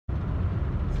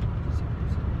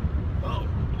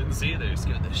See, they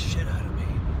scared the shit out of me.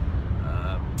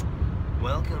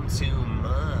 Welcome to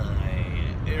my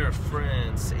Air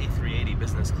France A380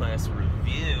 business class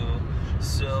review.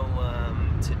 So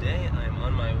today I'm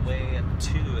on my way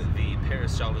to the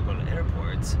Paris-Charles de Gaulle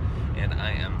airport, and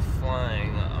I am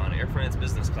flying on Air France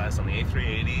business class on the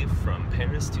A380 from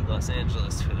Paris to Los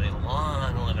Angeles for the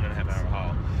long 11.5-hour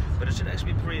haul. But it should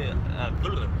actually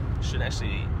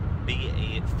be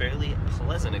a fairly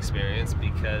pleasant experience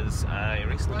because I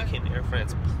recently became an Air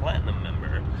France Platinum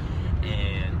member,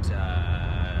 and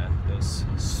those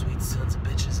sweet sons of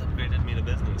bitches upgraded me to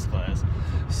business class.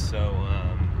 So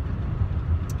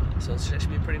it should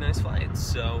actually be a pretty nice flight.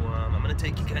 So I'm gonna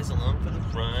take you guys along for the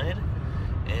ride,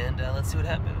 and let's see what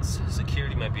happens.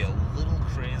 Security might be a little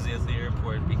crazy at the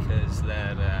airport because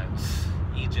that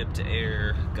Egypt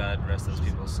Air, God rest those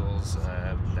people's souls,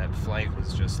 that flight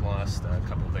was just lost a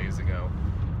couple days ago.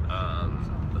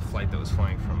 The flight that was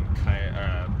flying from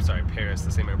Paris,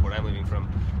 the same airport I'm leaving from,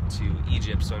 to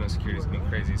Egypt, so I know security's gonna be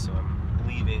crazy, so I'm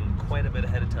leaving quite a bit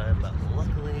ahead of time, but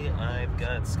luckily I've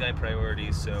got Sky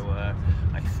Priority, so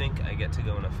I think I get to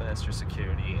go in a faster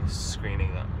security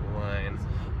screening line,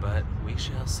 but we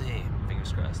shall see.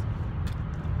 Fingers crossed.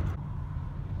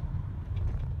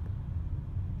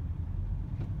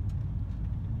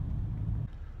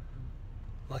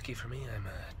 Lucky for me, I'm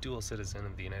a dual citizen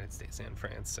of the United States and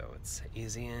France, so it's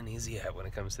easy in, easy out when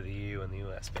it comes to the EU and the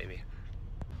US, baby.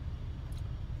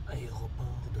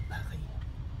 Aéroport de Paris.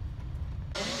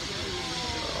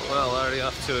 Well, already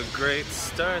off to a great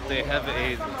start. They have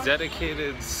a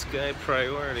dedicated Sky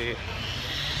Priority.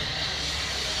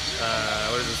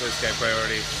 What does it say, Sky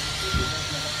Priority?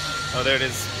 Oh, there it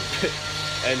is.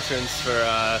 Entrance for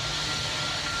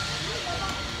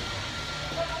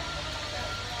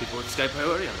people with Sky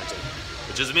Priority on the ticket,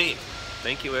 which is me.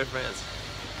 Thank you, Air France.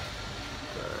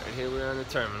 Alright, here we are in the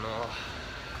terminal.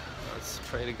 Let's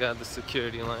pray to God the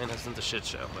security line isn't a shit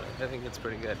show, but I think it's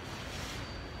pretty good.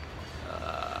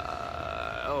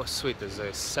 Oh, sweet, there's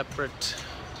a separate...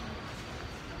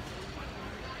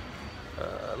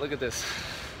 look at this.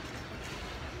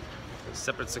 A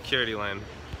separate security line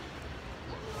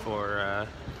for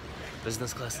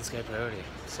business class and Sky Priority.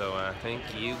 So, thank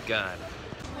you, God.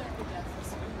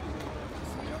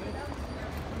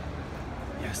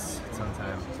 Yes, it's on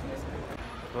time.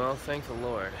 Well, thank the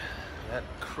Lord. That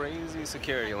crazy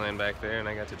security line back there, and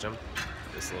I got to jump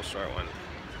this little short one.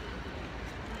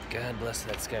 God bless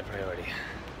that Sky Priority.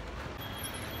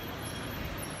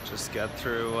 Just got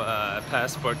through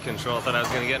passport control. Thought I was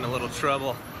going to get in a little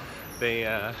trouble.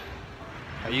 I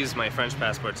used my French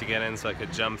passport to get in so I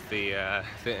could jump the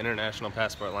international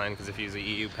passport line, because if you use an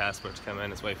EU passport to come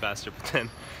in, it's way faster. But then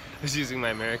I was using my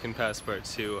American passport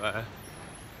to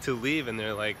leave, and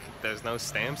they're like, there's no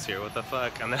stamps here, what the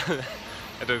fuck? And I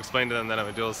had to explain to them that I'm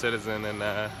a dual citizen, and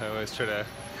I always try to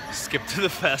skip to the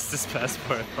fastest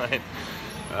passport line.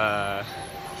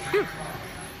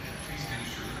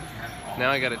 Now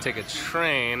I gotta take a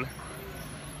train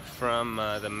from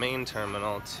the main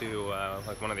terminal to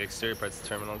like one of the exterior parts of the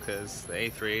terminal, because the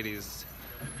A380 is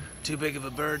too big of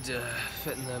a bird to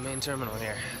fit in the main terminal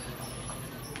here.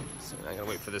 So I gotta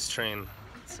wait for this train.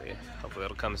 Let's see, hopefully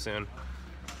it'll come soon.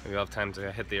 Maybe I'll have time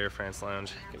to hit the Air France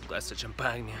lounge, get a glass of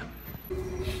champagne.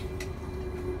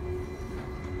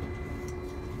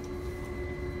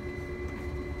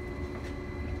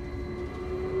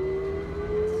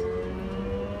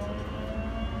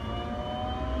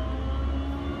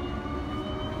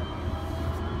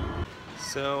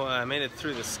 So I made it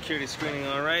through the security screening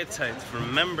all right. I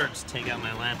remembered to take out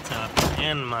my laptop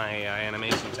and my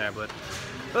animation tablet.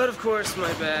 But of course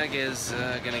my bag is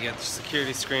gonna get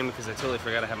security screened because I totally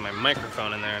forgot to have my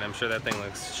microphone in there, and I'm sure that thing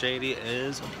looks shady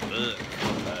as fuck.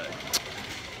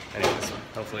 Anyways,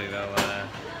 hopefully they'll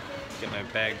get my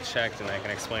bag checked and I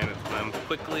can explain it to them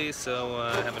quickly, so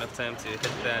I have enough time to hit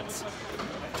that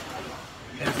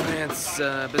Air France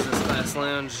business class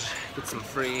lounge, get some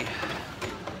free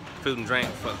food and drink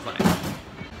for the flight.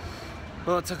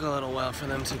 Well, it took a little while for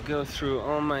them to go through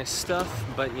all my stuff,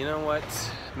 but you know what?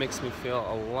 Makes me feel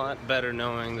a lot better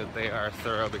knowing that they are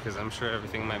thorough, because I'm sure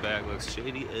everything in my bag looks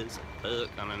shady as fuck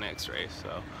on an x-ray.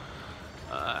 So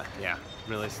yeah,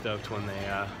 really stoked when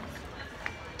they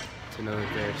to know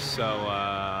that they're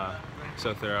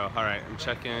so thorough. Alright, I'm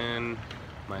checking.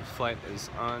 My flight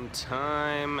is on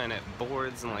time and it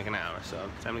boards in like an hour, so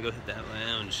time to go hit that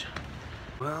lounge.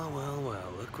 Well,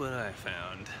 look what I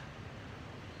found.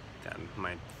 God,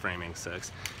 my framing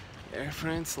sucks. Air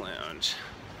France Lounge.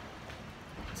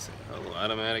 Let's see. Oh,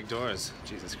 automatic doors.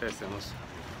 Jesus Christ, they almost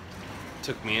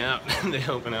took me out. They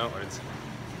open outwards.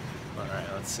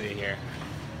 Alright, let's see here.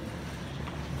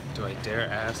 Do I dare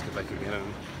ask if I could get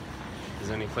in? Is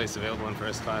there any place available in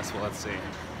first class? Well, let's see.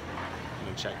 I'm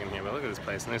gonna check in here, but look at this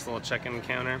place. Nice little check-in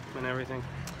counter and everything.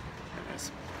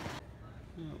 Nice.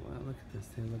 Oh, wow, look at this.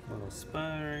 They look a little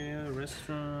spa area,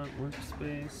 restaurant,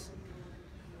 workspace.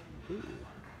 Ooh.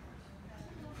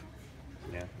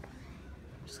 Yeah.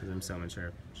 Just because I'm so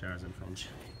mature. Showers in French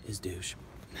is douche.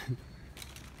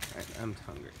 Alright, I'm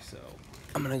hungry, so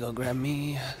I'm gonna go grab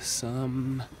me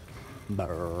some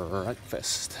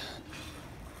breakfast.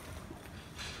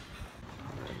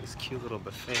 This cute little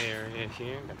buffet area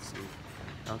here. Got some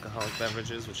alcoholic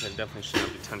beverages, which I definitely should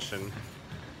not be touching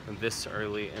this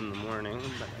early in the morning,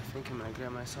 but I think I'm gonna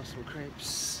grab myself some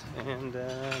crepes and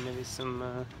maybe some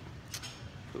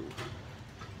maybe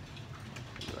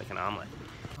like an omelet.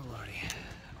 Oh lordy.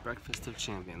 Breakfast of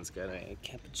champions. Got a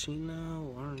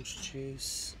cappuccino, orange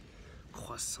juice,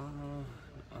 croissant,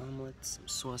 an omelet, some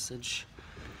sausage,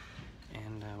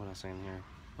 and what else is in here?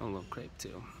 Oh, a little crepe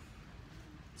too.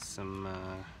 Some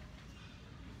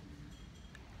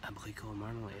abricot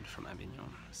marmalade from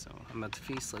Avignon. So I'm about to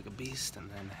feast like a beast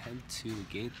and then head to the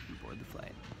gate and board the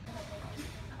flight.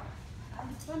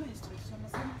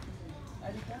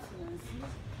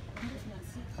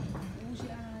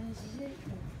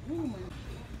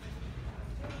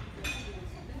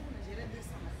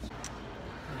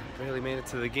 Barely made it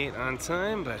to the gate on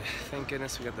time, but thank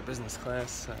goodness we got the business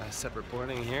class separate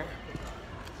boarding here.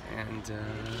 And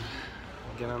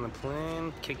get on the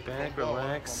plane, kick back,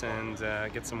 relax, and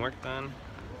get some work done.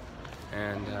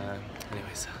 And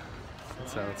anyways,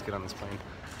 let's get on this plane.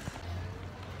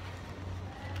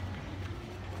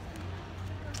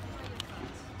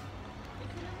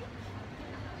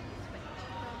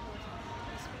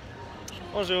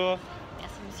 Bonjour.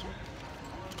 Merci, monsieur.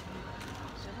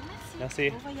 Je vous remercie. Merci.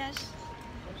 Bon voyage.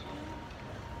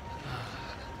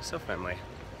 So friendly.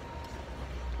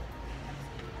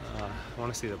 I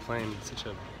want to see the plane. It's such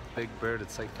a big bird.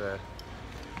 It's like the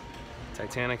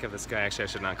Titanic of the sky. Actually, I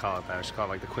should not call it that. I should call it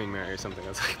like the Queen Mary or something.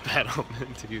 That's like bad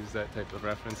omen to use that type of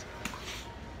reference.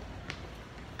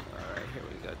 Alright, here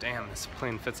we go. Damn, this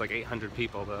plane fits like 800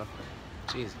 people though.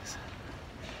 Jesus.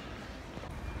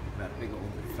 That big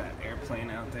old fat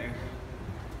airplane out there.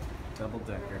 Double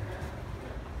decker.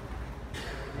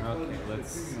 Okay, let's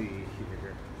see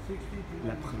here.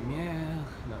 La première,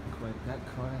 not quite that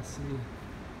classy.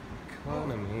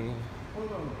 Economy.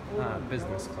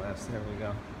 Business class, there we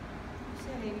go.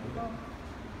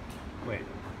 Wait,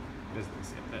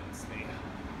 business, yeah, that's the...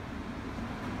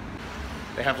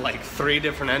 They have like 3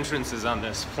 different entrances on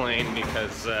this plane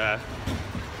because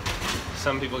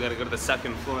some people gotta go to the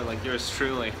 2nd floor like yours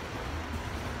truly.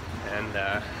 And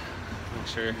make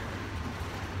sure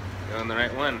you're on the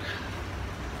right one.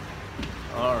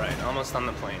 Alright, almost on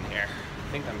the plane here.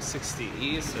 I think I'm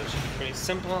 60E, so it should be pretty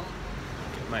simple.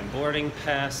 Get my boarding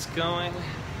pass going.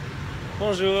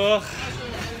 Bonjour.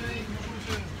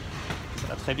 Ça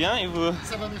va très bien et vous?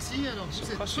 Ça va, merci. Alors, Je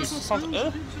crois que je suis 60 60 €.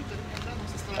 €.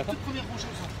 Ça sera la toute première franchise.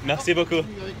 Merci beaucoup.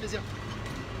 Avec plaisir.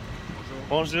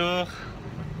 Bonjour.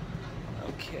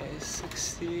 Okay,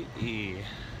 60E.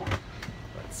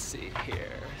 Let's see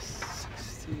here.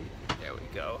 60. There we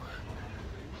go.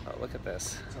 Oh, look at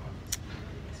this.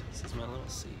 This is my little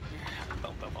seat here.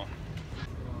 Boom, boom, boom.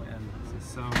 Oh man, this is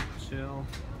so chill.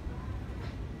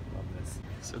 Love this.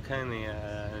 So kindly,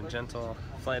 gentle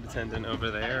flight attendant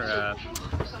over there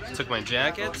took my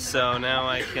jacket, so now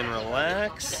I can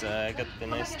relax. I got the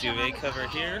nice duvet cover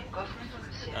here.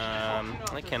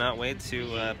 I cannot wait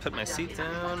to put my seat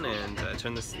down and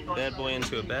turn this bad boy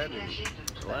into a bed and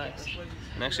relax.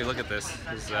 And actually, look at this.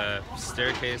 There's a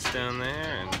staircase down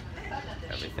there and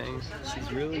everything.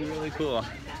 She's really, really cool.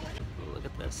 Look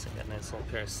at this. I got a nice little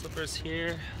pair of slippers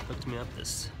here. Hooked me up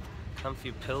this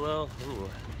comfy pillow. Ooh,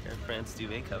 Air France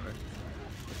duvet cover.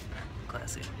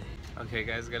 Classy. Okay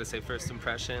guys, I gotta say, first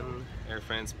impression, Air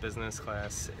France business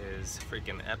class is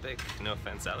freaking epic. No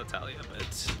offense, Alitalia,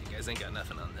 but you guys ain't got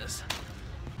nothing on this.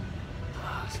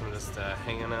 So I'm just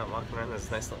hanging out, walking around this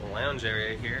nice little lounge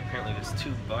area here. Apparently there's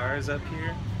 2 bars up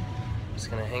here. I'm just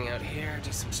gonna hang out here,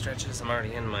 do some stretches. I'm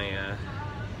already in my,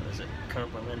 what is it,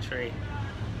 complimentary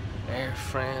Air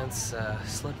France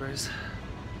slippers.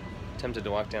 Tempted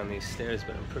to walk down these stairs,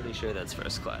 but I'm pretty sure that's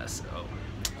first class, so.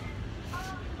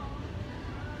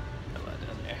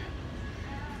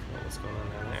 What's going on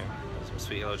down there? Some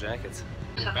sweet yellow jackets.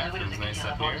 The bathroom's nice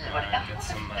up here. Got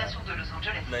some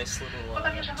nice little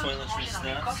toiletry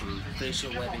stuff, some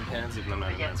facial wiping pads, even though I'm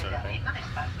not into that sort of thing.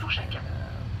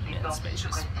 Yeah, it's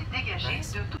spacious.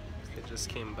 Nice. They just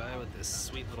came by with this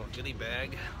sweet little goodie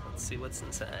bag. Let's see what's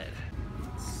inside.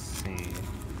 Let's see.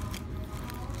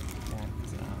 Got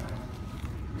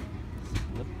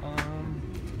lip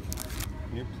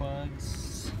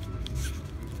earplugs,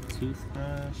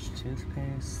 toothbrush,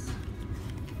 toothpaste,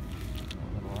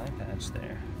 a little eye patch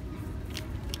there.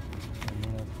 A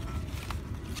little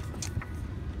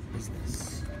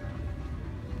business.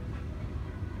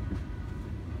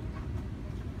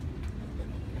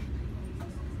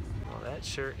 Well, that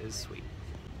shirt is sweet.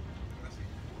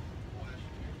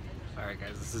 Alright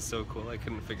guys, this is so cool. I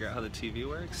couldn't figure out how the TV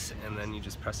works, and then you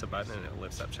just press a button and it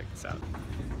lifts up. Check this out.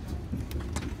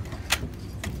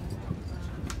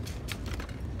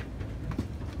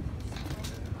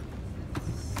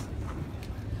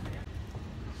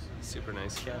 Super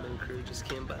nice cabin crew just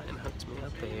came by and hooked me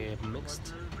up a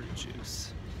mixed fruit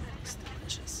juice. It's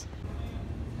delicious.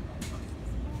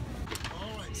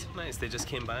 So nice, they just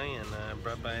came by and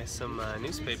brought by some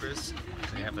newspapers.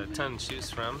 They have a ton to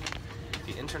choose from.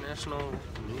 The International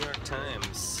New York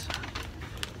Times.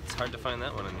 It's hard to find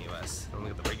that one in the US. Don't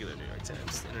look at the regular New York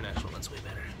Times. The international one's way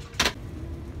better.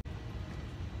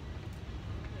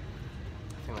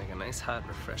 I feel like a nice, hot,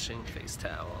 refreshing face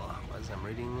towel as I'm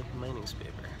reading my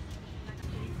newspaper.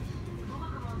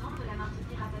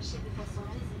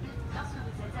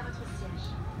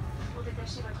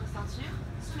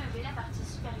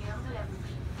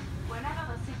 Whenever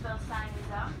the seatbelt sign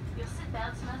is on, your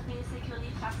seatbelt must be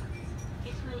securely fastened.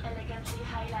 It will elegantly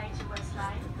highlight your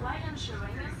waistline while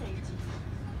ensuring your safety.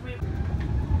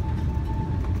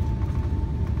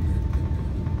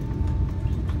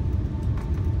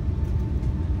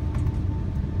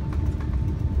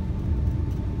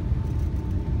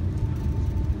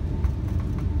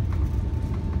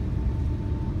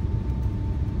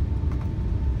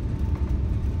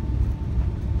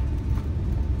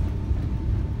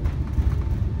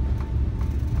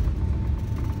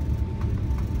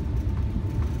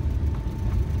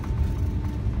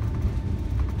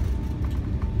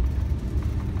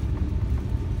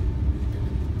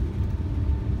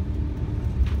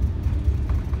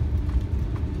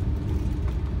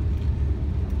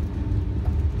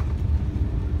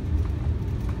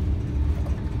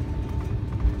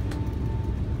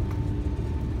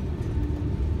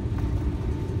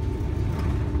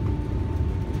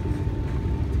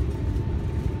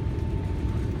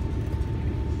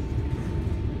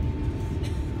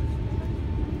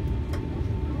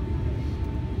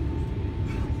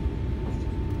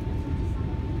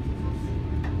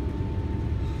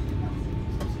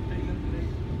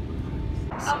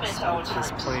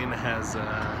 This plane has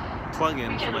a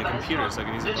plug-in for my computer, so I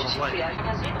can use it the whole flight.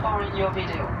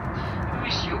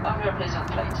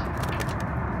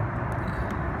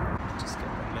 Just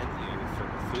got the menu for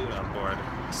the food on board.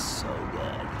 So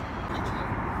good.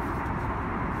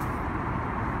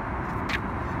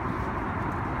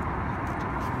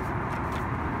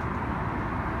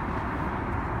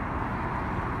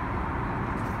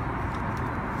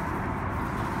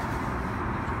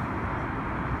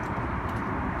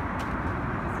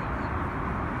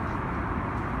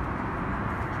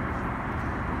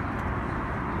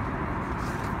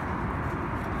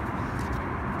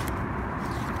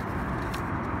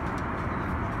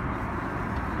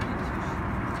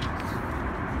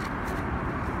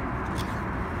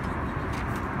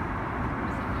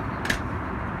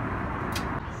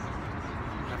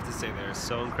 They're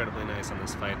so incredibly nice on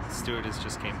this flight. The stewardess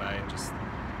just came by and just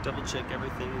double check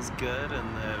everything is good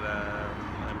and that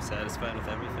I'm satisfied with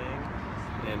everything.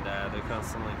 And they're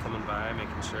constantly coming by,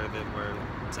 making sure that we're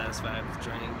satisfied with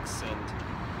drinks and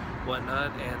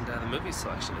whatnot. And the movie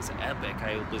selection is epic.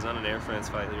 I was on an Air France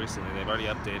flight recently. They've already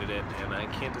updated it, and I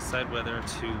can't decide whether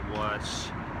to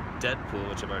watch Deadpool,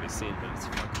 which I've already seen, but it's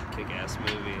a fucking kick-ass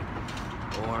movie,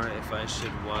 or if I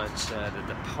should watch The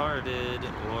Departed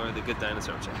or The Good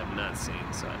Dinosaur, which I have not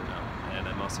seen, so I don't know. And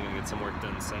I'm also going to get some work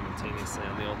done simultaneously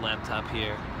on the old laptop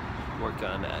here, work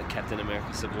on Captain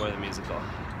America Civil War, the musical.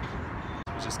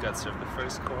 We just got served the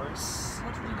first course.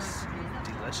 Looks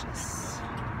delicious.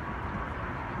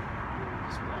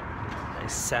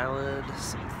 Nice salad,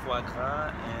 some foie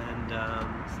gras, and I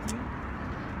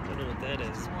don't know what that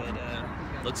is, but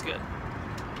looks good.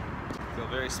 Feel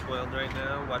very spoiled right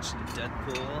now watching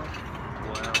Deadpool.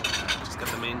 Wow, just got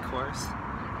the main course.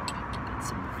 Got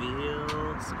some veal,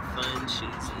 some fine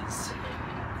cheeses.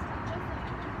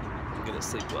 I'm gonna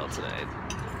sleep well tonight.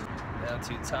 Now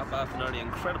to top off an already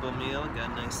incredible meal,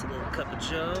 got a nice little cup of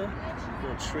joe, a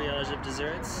little triage of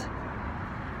desserts.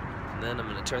 And then I'm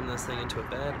gonna turn this thing into a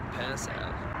bed and pass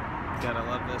out. Gotta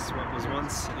love this. What was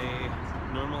once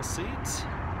a normal seat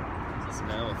is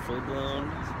now a full-blown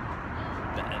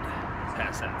bed.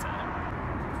 Pass out time.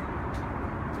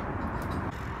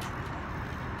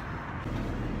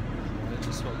 I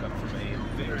just woke up from a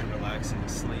very relaxing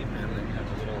sleep, and then have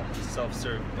a little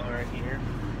self-serve bar here.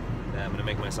 I'm gonna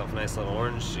make myself a nice little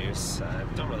orange juice. I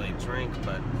don't really drink,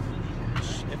 but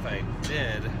if I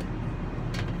did,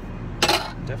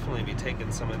 definitely be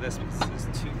taking some of this because this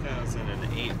is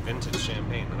 2008 vintage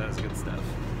champagne, but that is good stuff.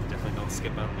 Definitely don't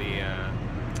skip on the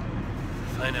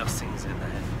finessings in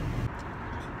that.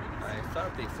 I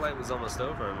thought the flight was almost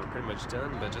over and we're pretty much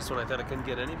done, but just when I thought it couldn't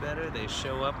get any better, they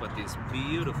show up with these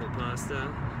beautiful pasta,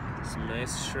 some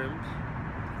nice shrimp,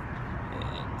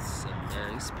 and some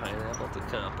nice pineapple to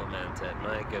complement it.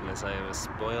 My goodness, I am a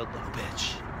spoiled little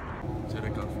bitch. To the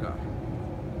golf car.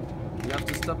 You have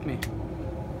to stop me.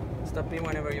 Stop me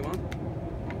whenever you want.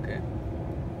 Okay.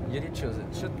 You did choose it.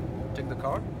 Should take the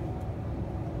card.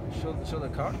 Show the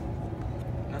card.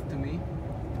 Not to me.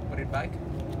 Put it back.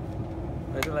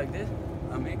 I do like this.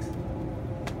 A mix.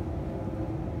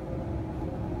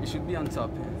 It should be on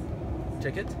top.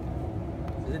 Check it.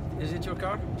 Is it your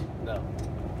card? No.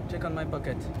 Check on my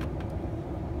pocket.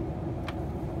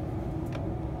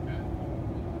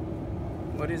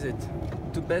 What is it?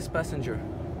 To best passenger.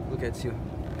 Look at you.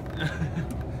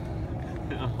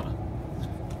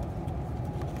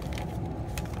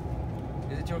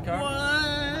 Is it your car?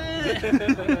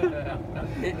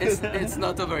 It's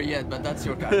not over yet, but that's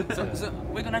your car. So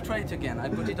we're gonna try it again. I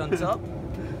put it on top.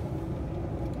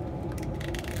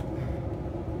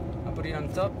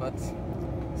 But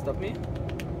stop me.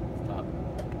 Stop.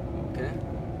 Okay.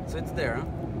 So it's there. Huh?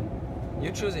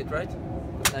 You choose it, right?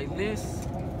 Like this.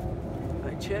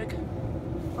 I check.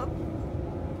 Up.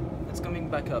 It's coming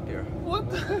back up here. What?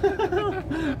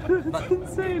 That's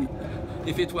insane.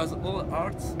 If it was all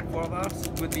arts, 4 hours,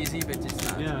 it would be easy, but it's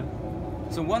not. Yeah.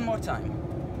 So one more time.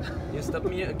 You stop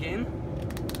me again.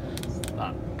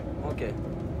 Stop. Okay.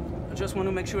 I just want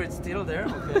to make sure it's still there.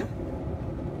 Okay.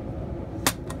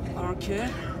 Okay.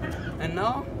 And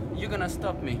now you're gonna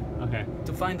stop me. Okay.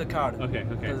 To find the card. Okay.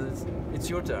 Because it's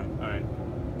your turn. All right.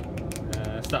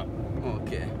 Stop.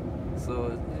 Okay.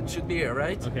 So it should be here,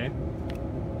 right? Okay.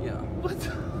 Yeah. What?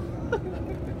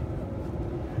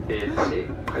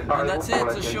 And that's it.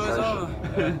 The show is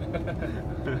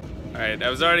over. Alright, I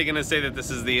was already gonna say that this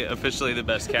is officially the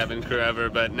best cabin crew ever,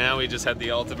 but now we just had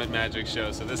the ultimate magic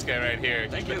show. So this guy right here,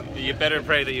 you better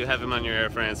pray that you have him on your Air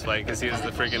France flight because he is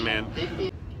the freaking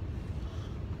man.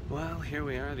 Well, here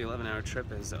we are. The 11-hour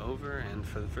trip is over, and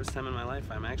for the first time in my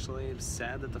life, I'm actually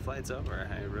sad that the flight's over.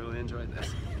 I really enjoyed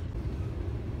this.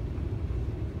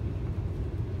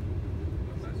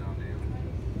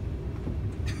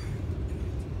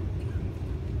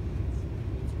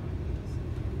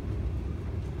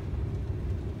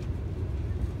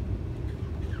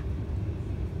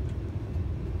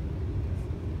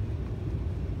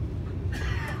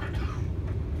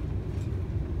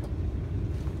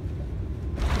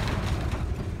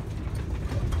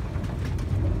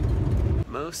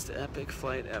 Most epic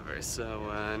flight ever. So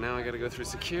now I gotta go through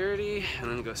security and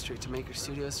then go straight to Maker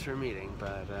Studios for a meeting.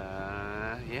 But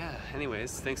yeah,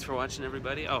 anyways, thanks for watching,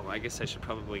 everybody. Oh, I guess I should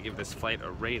probably give this flight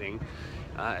a rating.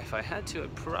 If I had to,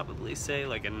 I'd probably say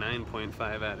like a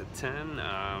 9.5 out of 10.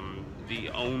 The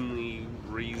only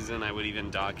reason I would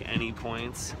even dock any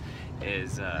points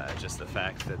is just the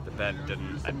fact that the bed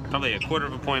didn't, probably a quarter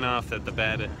of a point off that the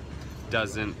bed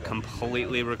doesn't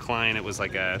completely recline. It was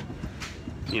like a,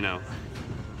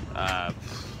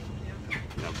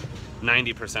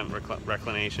 90%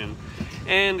 reclination,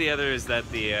 and the other is that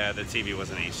the TV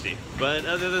wasn't HD. But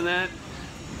other than that,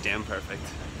 damn perfect.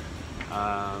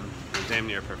 Damn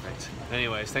near perfect.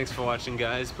 Anyways, thanks for watching,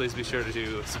 guys. Please be sure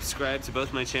to subscribe to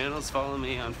both my channels, follow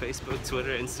me on Facebook,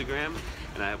 Twitter, Instagram,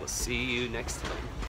 and I will see you next time.